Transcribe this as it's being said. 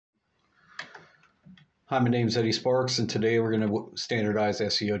Hi, my name is Eddie Sparks, and today we're going to standardize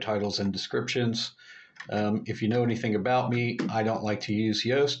SEO titles and descriptions. If you know anything about me, I don't like to use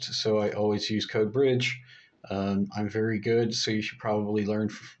Yoast, so I always use CodeBridge. I'm very good, so you should probably learn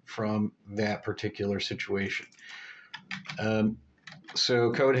from that particular situation.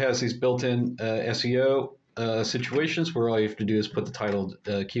 So Qode has these built-in SEO situations where all you have to do is put the title,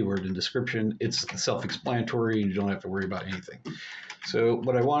 keyword, and description. It's self-explanatory, and you don't have to worry about anything. So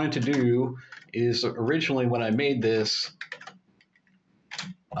what I wanted to do is originally when I made this,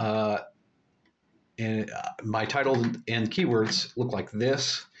 and my title and keywords look like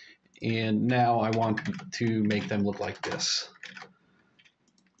this, and now I want to make them look like this.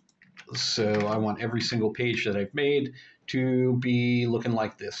 So I want every single page that I've made to be looking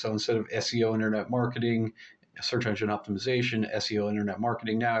like this. So instead of SEO internet marketing, search engine optimization, SEO internet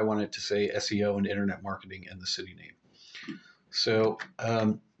marketing, now I want it to say SEO and internet marketing and the city name. So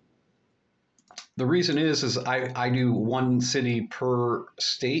the reason is I do one city per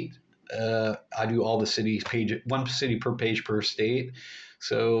state. I do all the cities page, one city per page per state.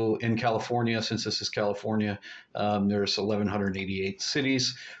 So in California, since this is California, there's 1,188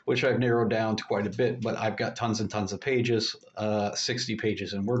 cities, which I've narrowed down to quite a bit, but I've got tons and tons of pages. 60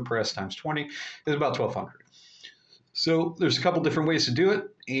 pages in WordPress times 20 is about 1,200. So there's a couple different ways to do it,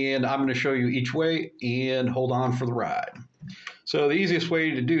 and I'm going to show you each way, and hold on for the ride. So the easiest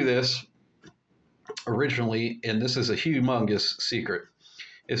way to do this originally, and this is a humongous secret,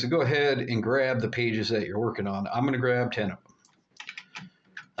 is to go ahead and grab the pages that you're working on. I'm going to grab 10 of them.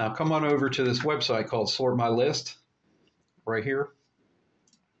 Now come on over to this website called Sort My List right here.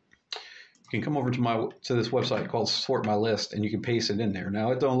 You can come over to this website called Sort My List, and you can paste it in there.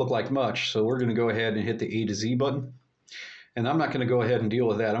 Now it don't look like much, so we're going to go ahead and hit the A to Z button. And I'm not going to go ahead and deal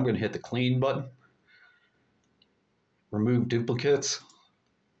with that. I'm going to hit the clean button. Remove duplicates.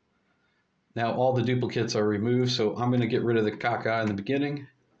 Now all the duplicates are removed, so I'm going to get rid of the caca in the beginning.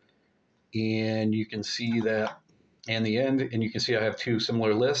 And you can see that, and the end, and you can see I have two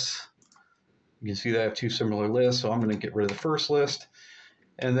similar lists. You can see that I have two similar lists, so I'm going to get rid of the first list.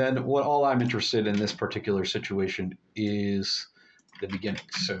 And then all I'm interested in this particular situation is the beginning.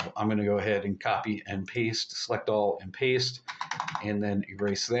 So I'm going to go ahead and copy and paste, select all and paste, and then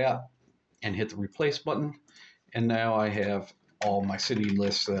erase that and hit the replace button. And now I have all my city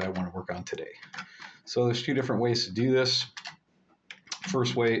lists that I want to work on today. So there's two different ways to do this.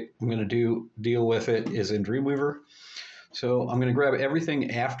 First way I'm going to deal with it is in Dreamweaver. So I'm going to grab everything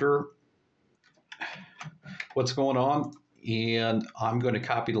after what's going on, and I'm going to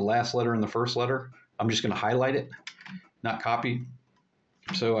copy the last letter and the first letter. I'm just going to highlight it, not copy.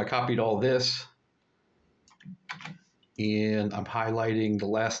 So I copied all this, and I'm highlighting the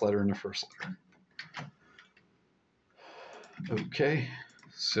last letter and the first letter. Okay,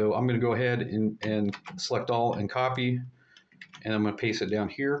 so I'm going to go ahead and select all and copy, and I'm going to paste it down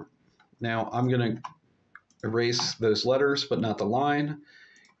here. Now I'm going to erase those letters but not the line,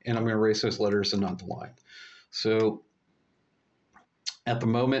 and I'm going to erase those letters and not the line. So at the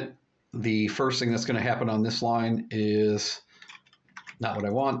moment, the first thing that's going to happen on this line is not what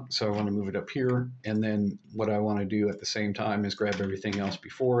I want, so I want to move it up here, and then what I want to do at the same time is grab everything else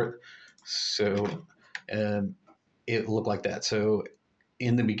before it, so it will look like that. So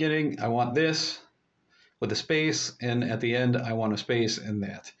in the beginning, I want this with a space, and at the end, I want a space and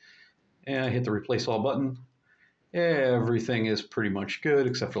that. And I hit the replace all button. Everything is pretty much good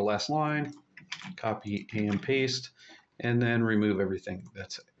except for the last line. Copy and paste, and then remove everything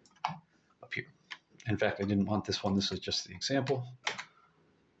that's up here. In fact, I didn't want this one. This is just the example.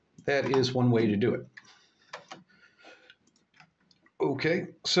 That is one way to do it. Okay,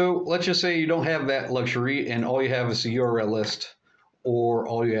 so let's just say you don't have that luxury and all you have is the URL list, or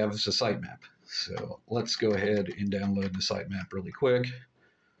all you have is a sitemap. So let's go ahead and download the sitemap really quick.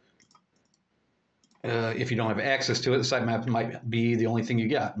 If you don't have access to it, the sitemap might be the only thing you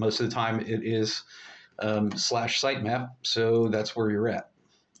got. Most of the time it is /sitemap, so that's where you're at.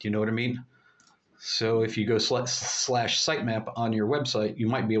 Do you know what I mean? So if you go /sitemap on your website, you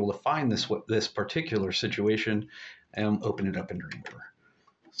might be able to find this particular situation and open it up in Dreamweaver.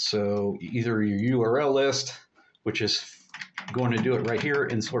 So either your URL list, which is going to do it right here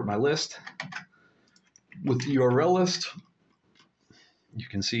and sort my list. With the URL list, you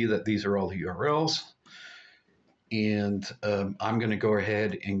can see that these are all the URLs. And I'm going to go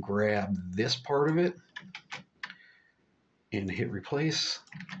ahead and grab this part of it and hit replace.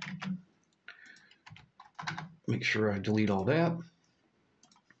 Make sure I delete all that.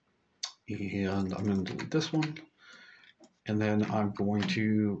 And I'm going to delete this one. And then I'm going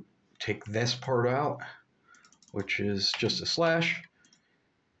to take this part out, which is just a slash,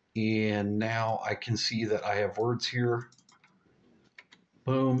 And now I can see that I have words here.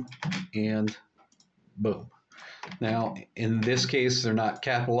 Boom and boom. Now, in this case, they're not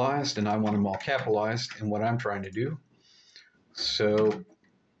capitalized, and I want them all capitalized in what I'm trying to do. So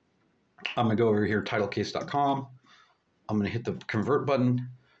I'm going to go over here, titlecase.com. I'm going to hit the convert button,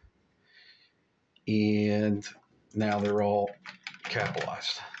 and now they're all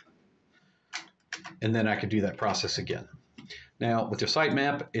capitalized. And then I could do that process again. Now, with the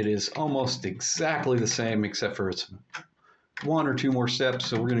sitemap, it is almost exactly the same, except for it's one or two more steps.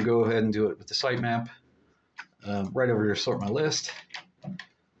 So we're going to go ahead and do it with the sitemap. Right over here, sort my list.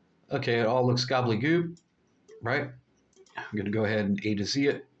 Okay, it all looks gobbledygook, right? I'm going to go ahead and A to Z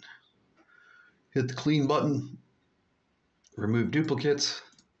it. Hit the clean button. Remove duplicates.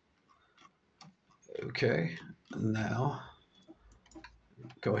 Okay, now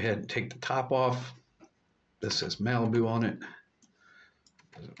go ahead and take the top off. This says Malibu on it.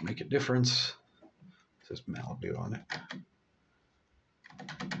 Does it make a difference? It says Malibu on it.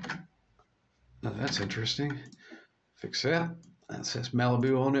 Now that's interesting. Fix that. That says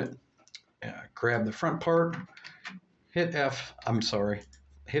Malibu on it. Grab the front part. Hit F. I'm sorry.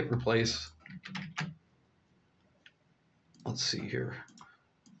 Hit replace. Let's see here.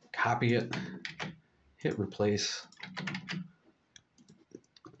 Copy it. Hit replace.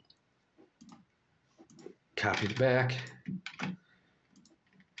 Copy the back.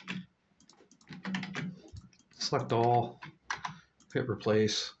 Select all. Hit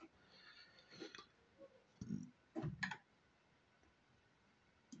replace.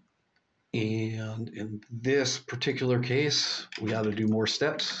 And in this particular case, we got to do more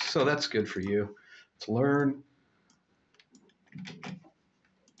steps. So that's good for you to learn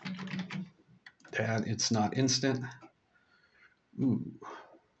that it's not instant. Ooh.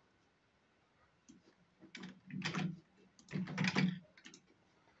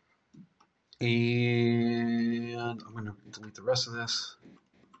 And I'm going to delete the rest of this.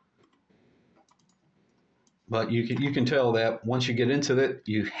 But you can tell that once you get into it,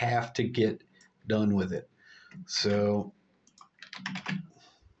 you have to get done with it. So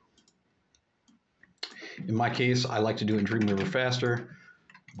in my case, I like to do it in Dreamweaver faster,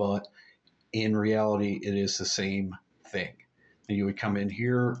 but in reality, it is the same thing. And you would come in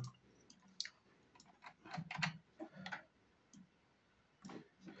here,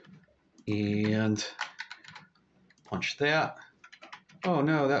 and punch that. Oh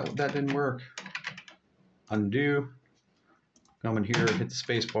no, that didn't work. Undo. Come in here, hit the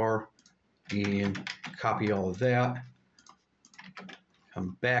space bar, and copy all of that.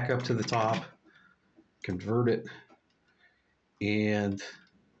 Come back up to the top, convert it, and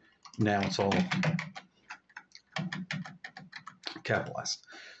now it's all capitalized.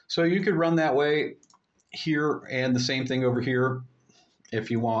 So you could run that way here and the same thing over here if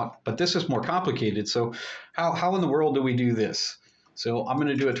you want, but this is more complicated. So how in the world do we do this? So I'm going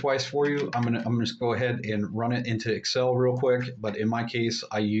to do it twice for you. I'm going to just go ahead and run it into Excel real quick. But in my case,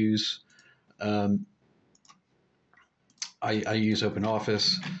 I use I use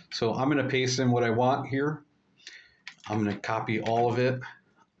OpenOffice. So I'm going to paste in what I want here. I'm going to copy all of it.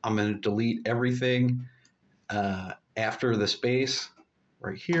 I'm going to delete everything after the space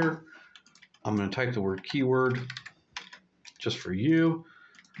right here. I'm going to type the word keyword just for you.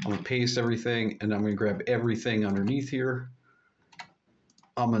 I'm going to paste everything, and I'm going to grab everything underneath here.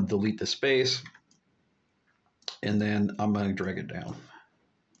 I'm going to delete the space, and then I'm going to drag it down.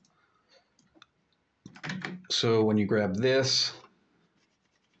 So when you grab this,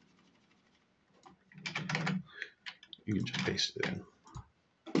 you can just paste it in.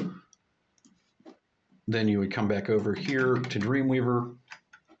 Then you would come back over here to Dreamweaver.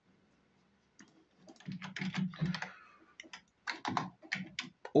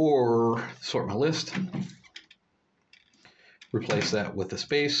 Or sort my list. Replace that with the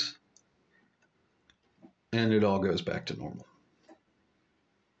space. And it all goes back to normal.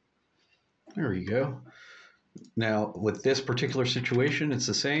 There you go. Now, with this particular situation, it's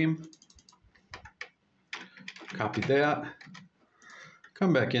the same. Copy that.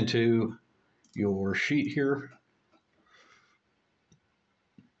 Come back into your sheet here.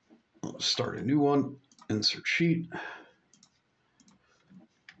 Start a new one. Insert sheet.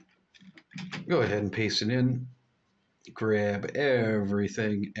 Go ahead and paste it in. Grab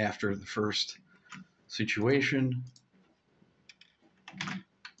everything after the first situation.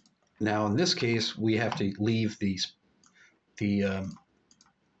 Now, in this case, we have to leave the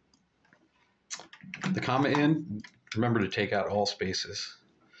comma in. Remember to take out all spaces.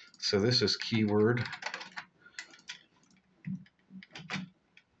 So this is keyword.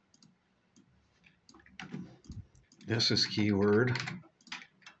 This is keyword.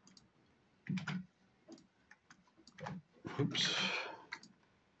 Oops.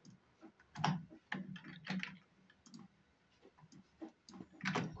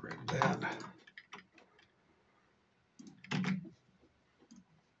 Grab that.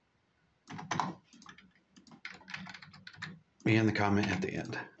 And the comment at the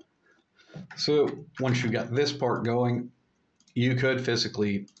end. So once you got this part going, you could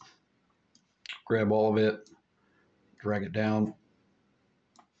physically grab all of it, drag it down,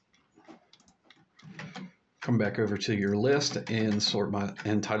 come back over to your list and sort by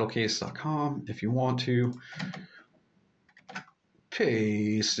titlecase.com if you want to.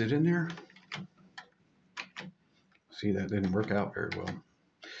 Paste it in there. See, that didn't work out very well.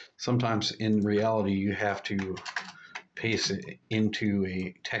 Sometimes in reality, you have to paste it into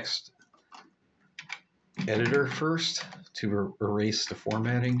a text editor first to erase the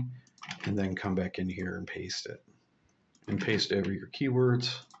formatting, and then come back in here and paste it. And paste over your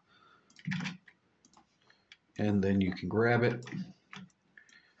keywords. And then you can grab it.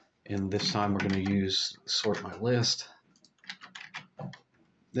 And this time we're going to use sort my list.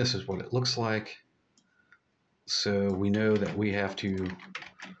 This is what it looks like. So we know that we have to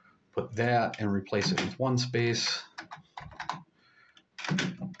put that and replace it with one space.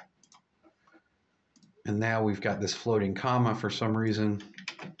 And now we've got this floating comma for some reason.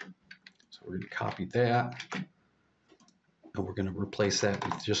 So we're going to copy that. And we're going to replace that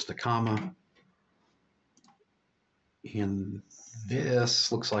with just the comma. And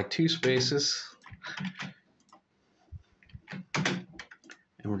this looks like two spaces. And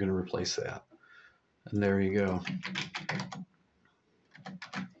we're going to replace that. And there you go.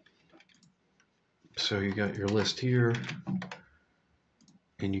 So you got your list here,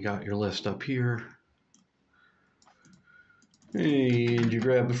 and you got your list up here. And you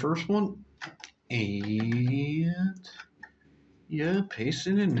grab the first one, and yeah, paste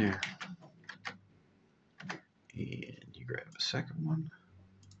it in there. And you grab the second one.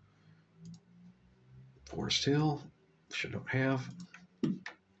 Forest Hill, should don't have.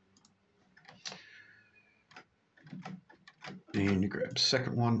 And you grab the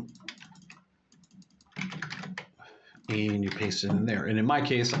second one. And you paste it in there. And in my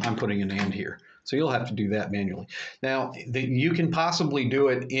case, I'm putting an and here. So you'll have to do that manually. Now, you can possibly do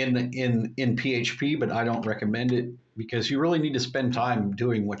it in PHP, but I don't recommend it because you really need to spend time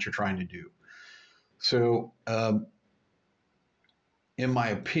doing what you're trying to do. So in my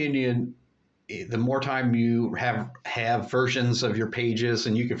opinion, the more time you have versions of your pages,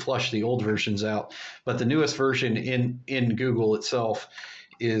 and you can flush the old versions out, but the newest version in Google itself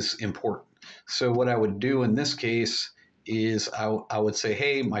is important. So what I would do in this case is I would say,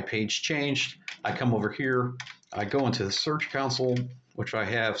 hey, my page changed. I come over here, I go into the Search Console, which I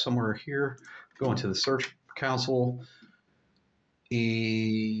have somewhere here, go into the Search Console,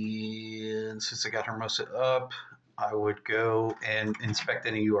 and since I got Hermosa up, I would go and inspect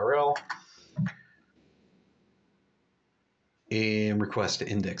any URL and request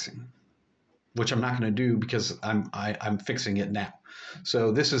indexing, which I'm not going to do because I'm fixing it now.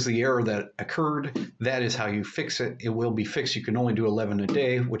 So this is the error that occurred. That is how you fix it. It will be fixed. You can only do 11 a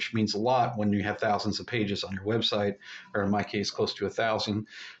day, which means a lot when you have thousands of pages on your website, or in my case, close to 1,000,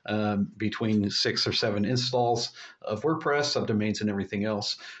 between 6 or 7 installs of WordPress, subdomains, and everything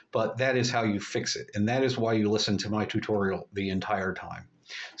else. But that is how you fix it. And that is why you listen to my tutorial the entire time.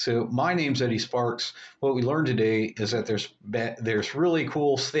 So my name's Eddie Sparks. What we learned today is that there's really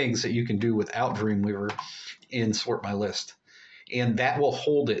cool things that you can do without Dreamweaver in Sort My List, and that will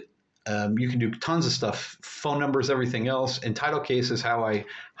hold it. You can do tons of stuff, phone numbers, everything else. And title case is how I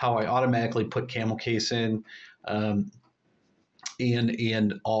automatically put camel case in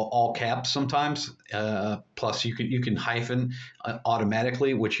all caps sometimes. Plus you can hyphen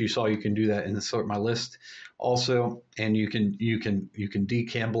automatically, which you saw you can do that in the Sort My List also, and you can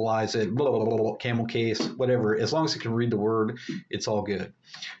decambelize it, blah, blah, blah, blah, camel case, whatever. As long as it can read the word, it's all good.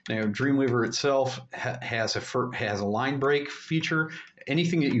 Now Dreamweaver itself has a line break feature.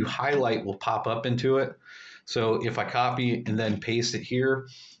 Anything that you highlight will pop up into it. So if I copy and then paste it here,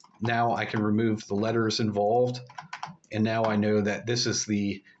 now I can remove the letters involved. And now I know that this is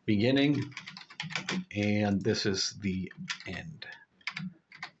the beginning and this is the end.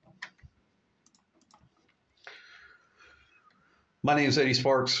 My name is Eddie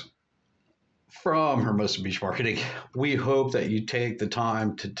Sparks from Hermosa Beach Marketing. We hope that you take the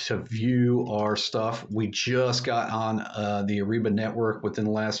time to view our stuff. We just got on the Ariba network within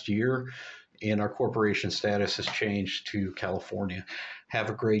the last year, and our corporation status has changed to California. Have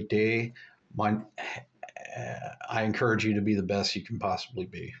a great day. I encourage you to be the best you can possibly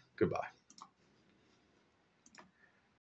be. Goodbye.